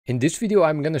In this video,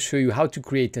 I'm going to show you how to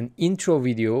create an intro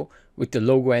video with the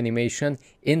logo animation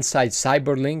inside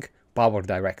Cyberlink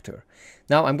PowerDirector.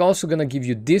 Now, I'm also going to give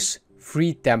you this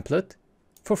free template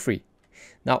for free.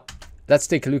 Now, let's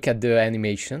take a look at the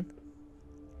animation.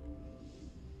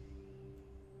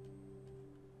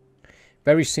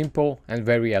 Very simple and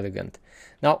very elegant.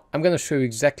 Now, I'm going to show you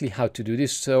exactly how to do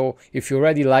this. So if you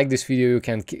already like this video, you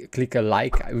can click a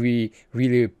like. We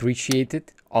really appreciate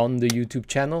it on the YouTube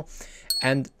channel.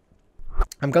 And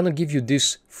I'm going to give you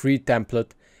this free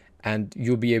template and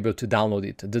you'll be able to download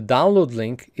it. The download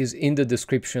link is in the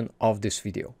description of this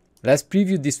video. Let's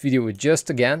preview this video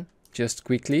just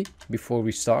quickly before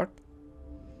we start.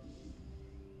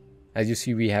 As you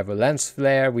see, we have a lens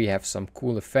flare, we have some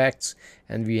cool effects,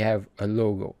 and we have a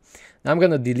logo. Now I'm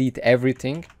going to delete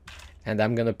everything and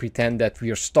I'm going to pretend that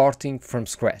we are starting from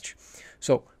scratch.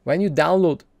 So when you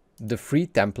download the free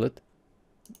template,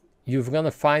 you're going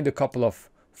to find a couple of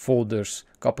folders,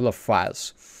 couple of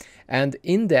files. And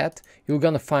in that, you're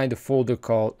going to find a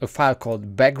file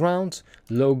called background,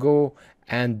 logo,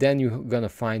 and then you're going to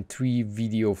find 3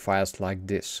 video files like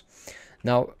this.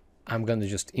 Now, I'm going to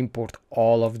just import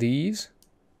all of these.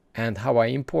 And how I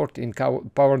import in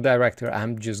PowerDirector,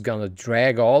 I'm just going to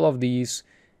drag all of these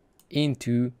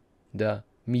into the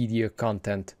media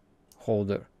content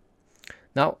holder.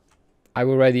 Now, I've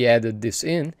already added this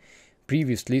in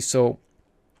previously, so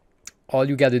all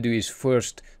you got to do is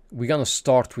first, we're going to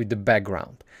start with the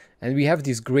background. And we have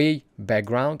this gray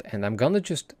background, and I'm going to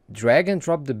just drag and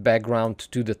drop the background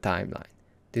to the timeline.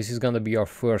 This is going to be our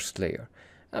first layer.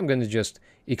 I'm going to just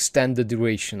extend the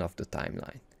duration of the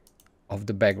timeline of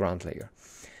the background layer.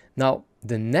 Now,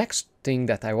 the next thing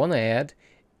that I want to add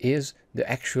is the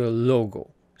actual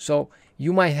logo. So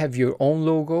you might have your own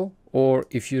logo, or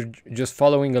if you're just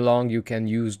following along, you can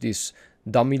use this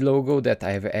dummy logo that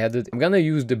I have added. I'm going to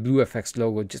use the BlueFX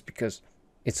logo just because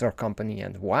it's our company,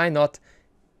 and why not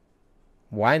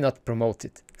promote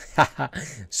it?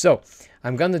 So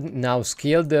I'm going to now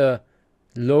scale the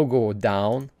logo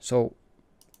down. So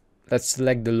let's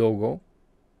select the logo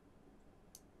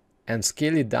and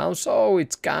scale it down so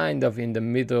it's kind of in the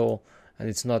middle and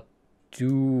it's not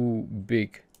too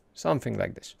big, something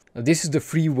like this. Now, this is the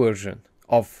free version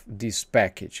of this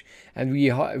package, and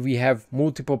we have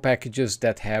multiple packages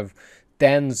that have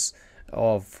tens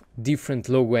of different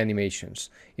logo animations.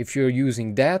 If you're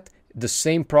using that, the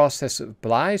same process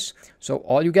applies. So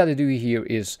all you got to do here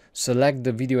is select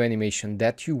the video animation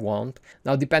that you want.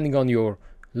 Now, depending on your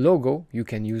logo, you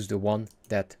can use the one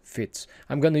that fits.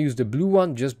 I'm going to use the blue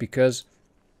one just because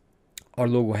our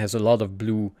logo has a lot of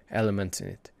blue elements in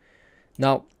it.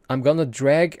 Now, I'm going to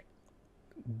drag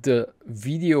the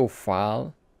video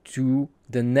file to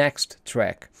the next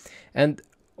track, and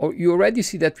you already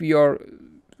see that we are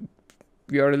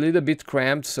a little bit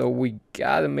cramped, so we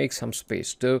gotta make some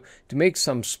space. To make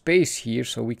some space here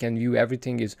so we can view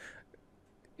everything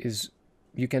is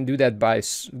you can do that by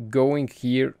going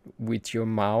here with your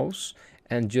mouse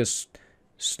and just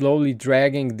slowly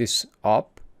dragging this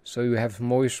up so you have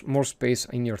more space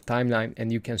in your timeline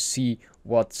and you can see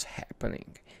what's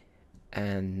happening.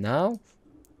 And now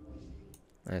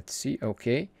let's see.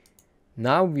 Okay,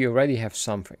 now we already have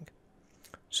something.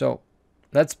 So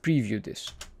let's preview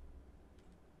this.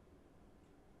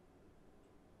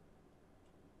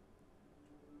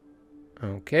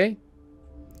 Okay,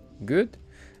 good.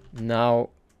 Now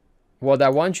what I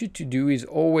want you to do is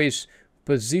always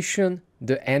position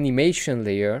the animation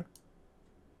layer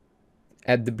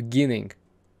at the beginning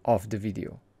of the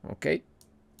video. Okay,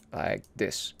 like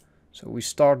this. So we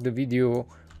start the video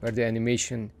where the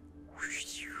animation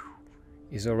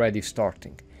is already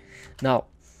starting. Now,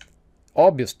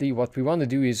 obviously, what we want to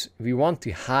do is we want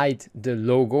to hide the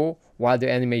logo while the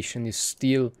animation is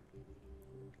still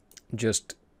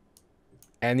just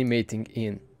animating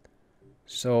in.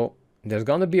 So there's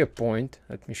gonna be a point,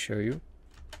 let me show you,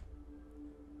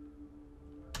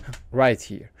 right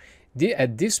here.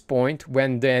 At this point,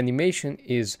 when the animation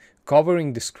is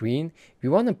covering the screen, we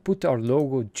want to put our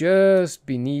logo just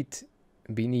beneath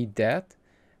that,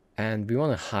 and we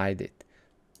want to hide it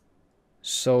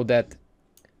so that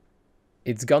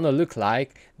it's gonna look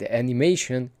like the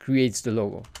animation creates the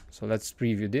logo. So let's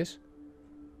preview this.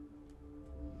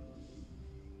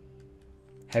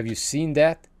 Have you seen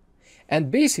that? And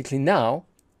basically now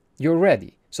you're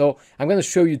ready. So I'm going to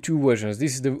show you 2 versions.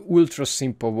 This is the ultra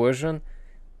simple version.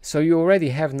 So you already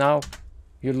have now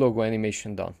your logo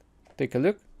animation done. Take a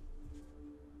look.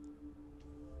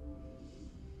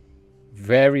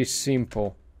 Very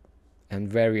simple and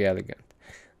very elegant.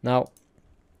 Now,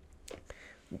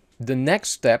 the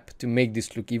next step to make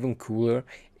this look even cooler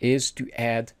is to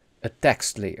add a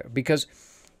text layer, because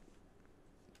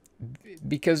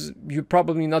you're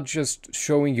probably not just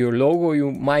showing your logo,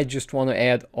 you might just want to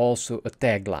add also a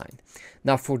tagline.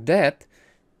 Now for that,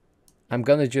 I'm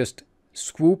gonna just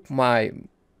swoop my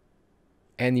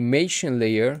animation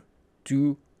layer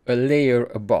to a layer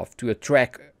above, to a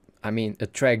track, a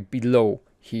track below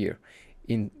here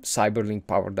in Cyberlink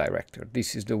PowerDirector.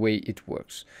 This is the way it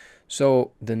works.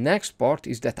 So the next part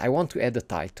is that I want to add a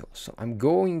title. So I'm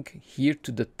going here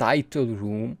to the title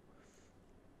room,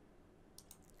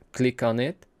 click on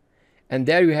it, and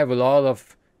there you have a lot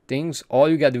of things. All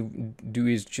you got to do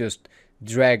is just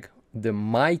drag the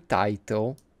My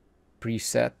Title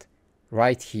preset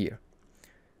right here.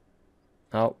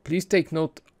 Now please take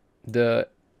note, the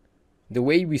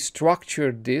way we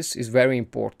structure this is very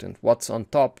important. What's on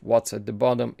top, what's at the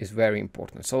bottom is very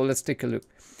important. So let's take a look.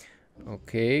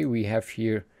 Okay, we have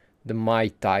here the My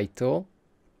Title,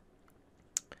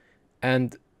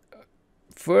 and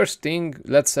first thing,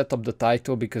 let's set up the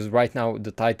title, because right now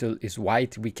the title is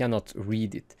white, we cannot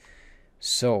read it.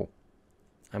 So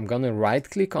I'm gonna right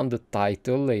click on the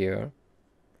title layer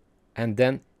and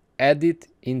then edit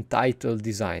in Title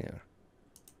Designer.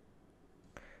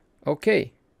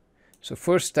 Okay, so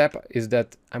first step is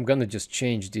that I'm gonna just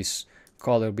change this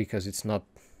color because it's not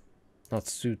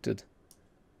suited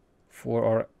for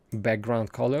our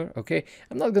background color. Okay,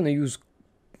 I'm not gonna use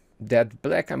that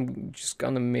black, I'm just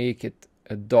gonna make it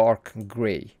a dark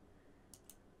gray.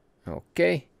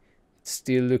 Okay, it's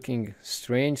still looking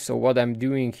strange. So what I'm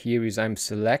doing here is I'm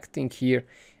selecting here.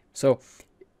 So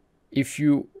if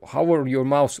you hover your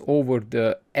mouse over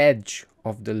the edge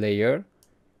of the layer,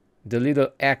 the little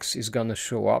X is gonna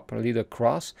show up, a little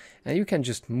cross, and you can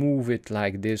just move it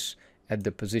like this at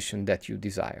the position that you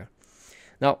desire.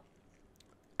 Now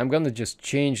I'm gonna just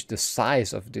change the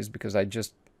size of this because I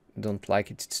just don't like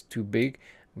it, it's too big.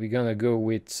 We're gonna go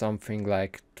with something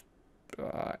like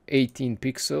 18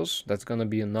 pixels. That's gonna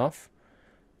be enough.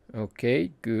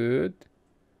 Okay, good.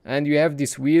 And you have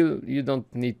this wheel, you don't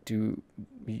need to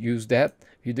use that.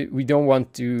 We don't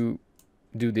want to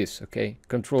do this. Okay,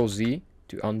 Control Z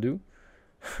to undo.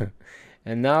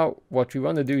 And now what we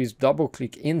want to do is double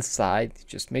click inside.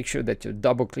 Just make sure that you're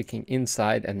double clicking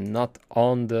inside and not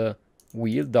on the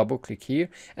wheel. Double click here,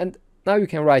 and now you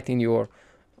can write in your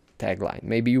tagline.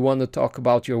 Maybe you want to talk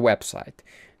about your website.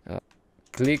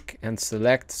 Click and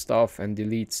select stuff and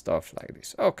delete stuff like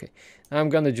this. Okay, now I'm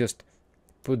gonna just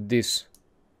put this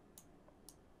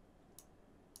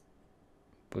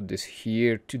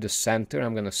here to the center.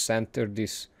 I'm gonna center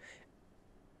this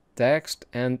text,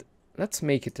 and let's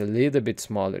make it a little bit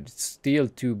smaller. It's still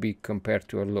too big compared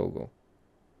to our logo.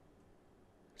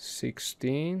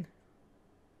 16.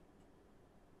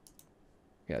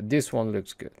 Yeah, this one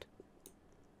looks good.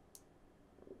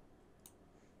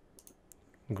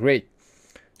 Great.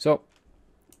 So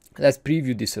let's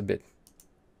preview this a bit.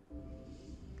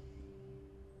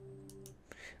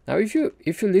 Now if you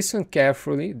listen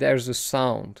carefully, there's a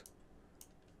sound.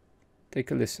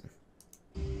 Take a listen.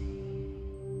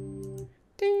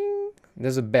 Ding!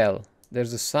 There's a bell.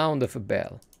 There's a sound of a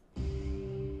bell.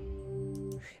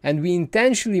 And we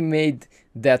intentionally made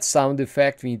that sound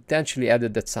effect. We intentionally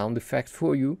added that sound effect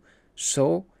for you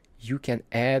so you can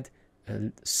add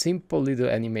a simple little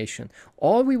animation.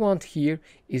 All we want here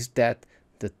is that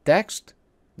the text,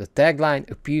 the tagline,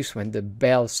 appears when the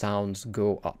bell sounds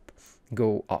go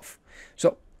off.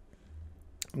 So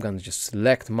I'm gonna just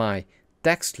select my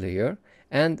text layer,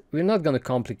 and we're not gonna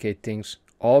complicate things.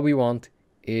 All we want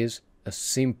is a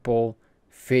simple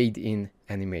fade in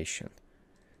animation.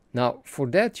 Now for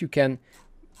that, you can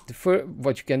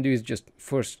what you can do is just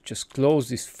close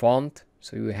this font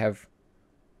so you have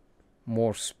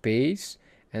more space,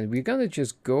 and we're gonna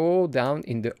just go down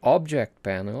in the object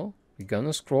panel. We're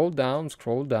gonna scroll down,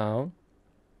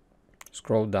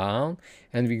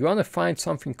 and we're gonna find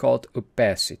something called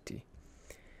opacity.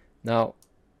 Now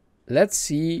let's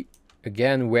see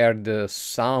again where the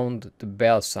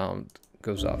bell sound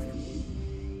goes off.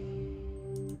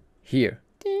 Here,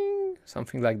 ding,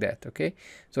 something like that. Okay,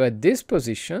 so at this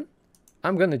position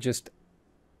I'm gonna just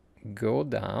go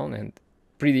down, and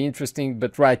pretty interesting,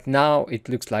 but right now it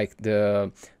looks like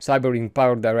the Cyberlink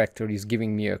PowerDirector is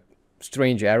giving me a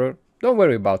strange error. Don't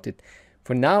worry about it.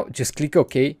 For now, just click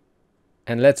OK,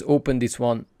 and let's open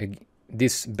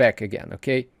this back again.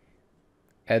 Okay,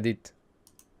 edit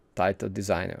Title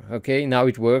Designer. Okay, now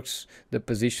it works. The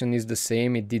position is the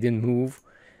same, it didn't move.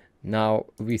 Now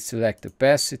we select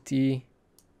opacity,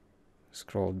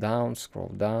 scroll down.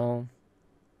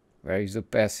 Where is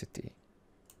opacity?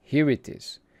 Here it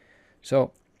is.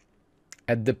 So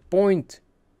at the point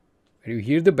where you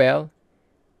hear the bell,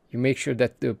 you make sure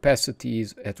that the opacity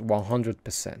is at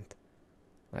 100%,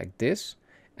 like this.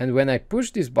 And when I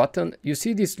push this button, you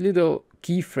see this little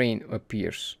keyframe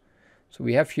appears. So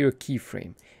we have here a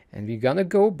keyframe, and we're gonna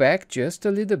go back just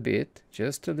a little bit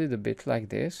like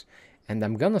this, and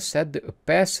I'm gonna set the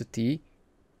opacity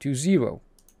to 0.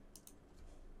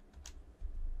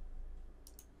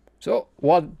 So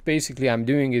what basically I'm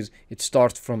doing is it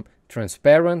starts from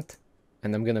transparent,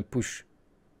 and I'm gonna push.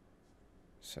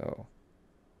 So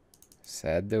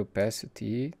set the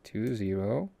opacity to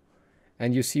 0.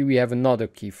 And you see we have another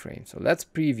keyframe. So let's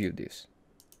preview this.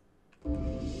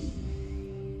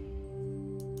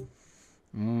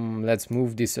 Let's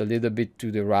move this a little bit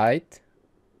to the right,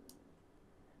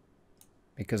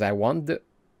 because I want the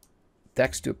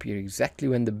text to appear exactly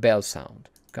when the bell sound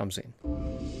comes in.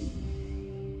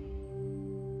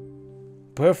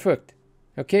 Perfect.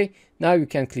 Okay, now you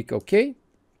can click OK.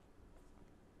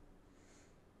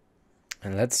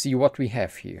 And let's see what we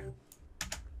have here.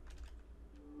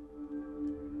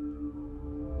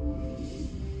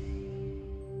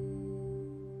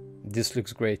 This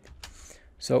looks great.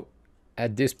 So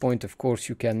at this point, of course,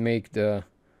 you can make the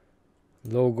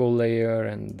logo layer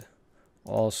and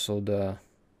also the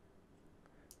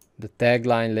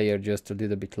tagline layer just a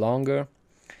little bit longer.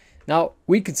 Now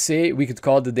we could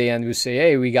call the day and we say,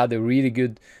 hey, we got a really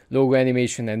good logo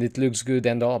animation and it looks good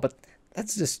and all, but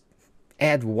let's just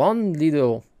add one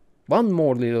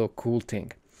more little cool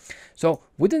thing. So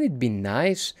wouldn't it be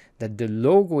nice that the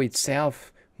logo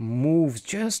itself moves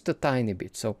just a tiny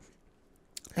bit? So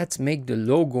let's make the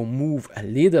logo move a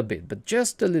little bit, but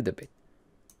just a little bit.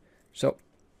 So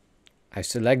I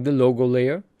select the logo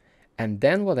layer, and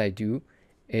then what I do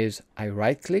is I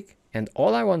right click, and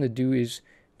all I want to do is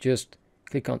just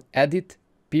click on Edit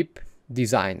Pip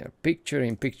Designer, Picture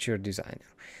in Picture Designer.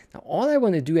 Now all I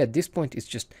want to do at this point is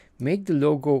just make the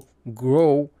logo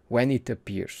grow when it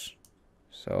appears.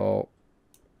 So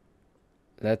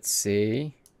let's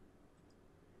say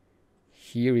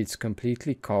here it's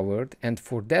completely covered, and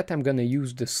for that I'm going to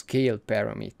use the scale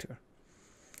parameter.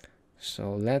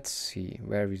 So let's see,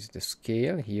 where is the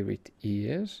scale? Here it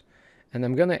is, and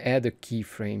I'm going to add a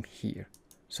keyframe here.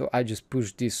 So I just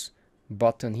push this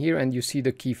button here, and you see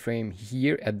the keyframe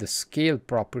here at the scale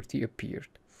property appeared.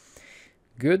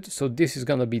 Good, so this is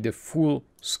going to be the full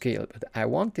scale, but I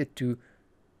want it to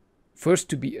first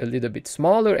to be a little bit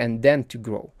smaller and then to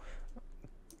grow.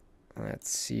 Let's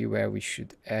see where we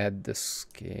should add the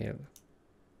scale.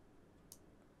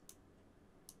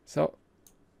 So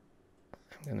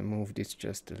I'm going to move this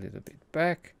just a little bit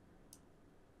back,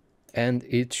 and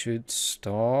it should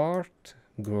start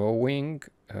growing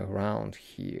around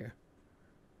here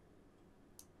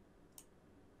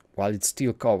while it's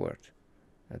still covered.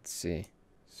 Let's see.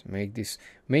 Let's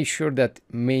make sure that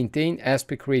maintain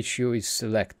aspect ratio is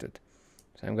selected.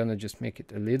 So I'm going to just make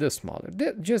it a little smaller,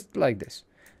 just like this.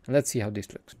 And let's see how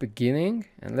this looks. Beginning,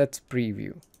 and let's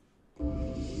preview.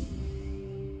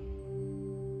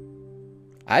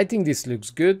 I think this looks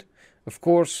good. Of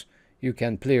course, you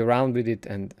can play around with it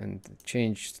and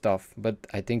change stuff, but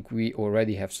I think we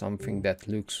already have something that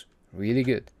looks really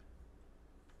good.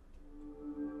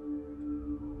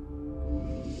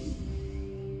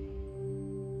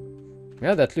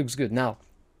 Yeah, that looks good. Now,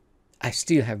 I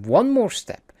still have one more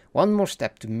step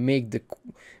to make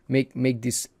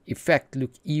this effect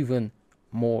look even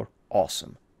more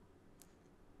awesome.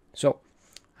 So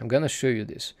I'm gonna show you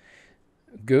this.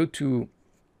 Go to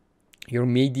your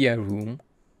media room,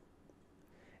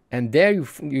 and there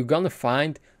you're gonna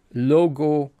find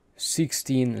logo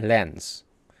 16 lens.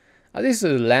 Now, this is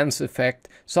a lens effect.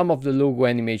 Some of the logo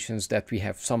animations that we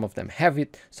have, some of them have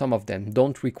it, some of them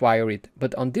don't require it,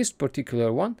 but on this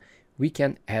particular one we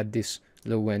can add this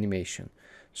logo animation.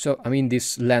 So I mean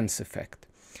this lens effect.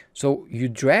 So you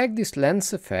drag this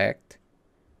lens effect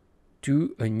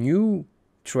to a new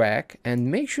track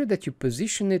and make sure that you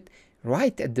position it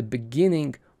right at the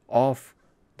beginning of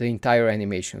the entire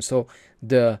animation. So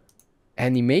the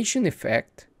animation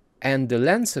effect and the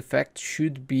lens effect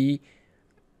should be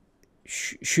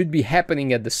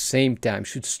happening at the same time,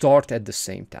 should start at the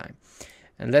same time.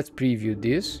 And let's preview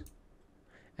this.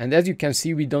 And as you can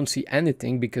see, we don't see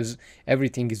anything because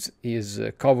everything is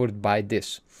covered by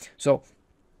this. So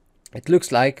it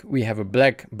looks like we have a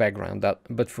black background,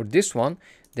 but for this one,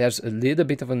 there's a little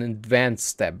bit of an advanced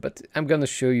step, but I'm gonna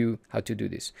show you how to do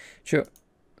this. Sure,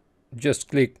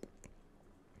 just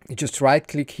right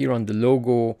click here on the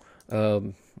logo,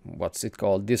 what's it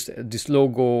called? This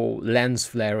logo lens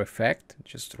flare effect.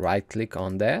 Just right click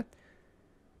on that,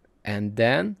 and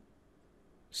then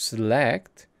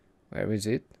select, where is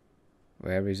it?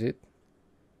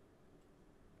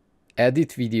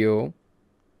 edit video,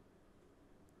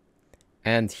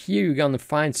 and here you're gonna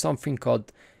find something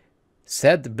called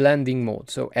set blending mode.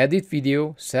 So edit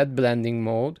video, set blending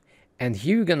mode, and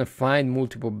here you're gonna find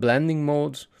multiple blending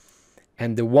modes,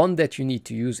 and the one that you need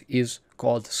to use is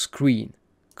called screen.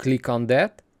 Click on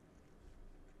that,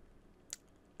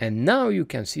 and now you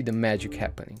can see the magic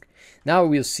happening. Now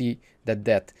we'll see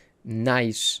that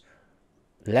nice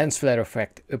lens flare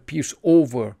effect appears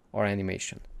over our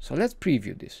animation. So let's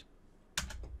preview this.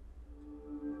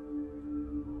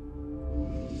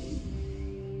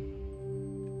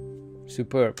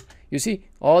 Superb. You see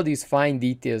all these fine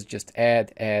details just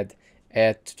add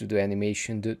to the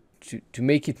animation to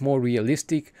make it more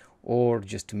realistic, or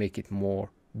just to make it more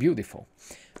beautiful.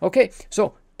 Okay,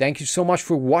 so thank you so much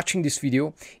for watching this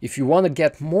video. If you want to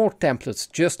get more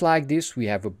templates just like this, we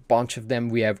have a bunch of them.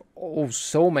 We have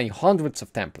so many, hundreds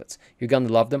of templates. You're gonna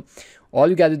love them. All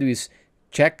you gotta do is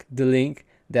check the link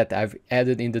that I've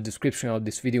added in the description of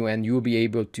this video, and you'll be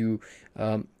able to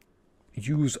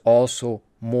use also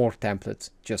more templates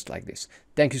just like this.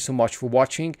 Thank you so much for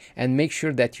watching, and make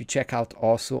sure that you check out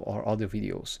also our other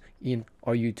videos in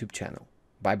our YouTube channel.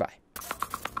 Bye bye.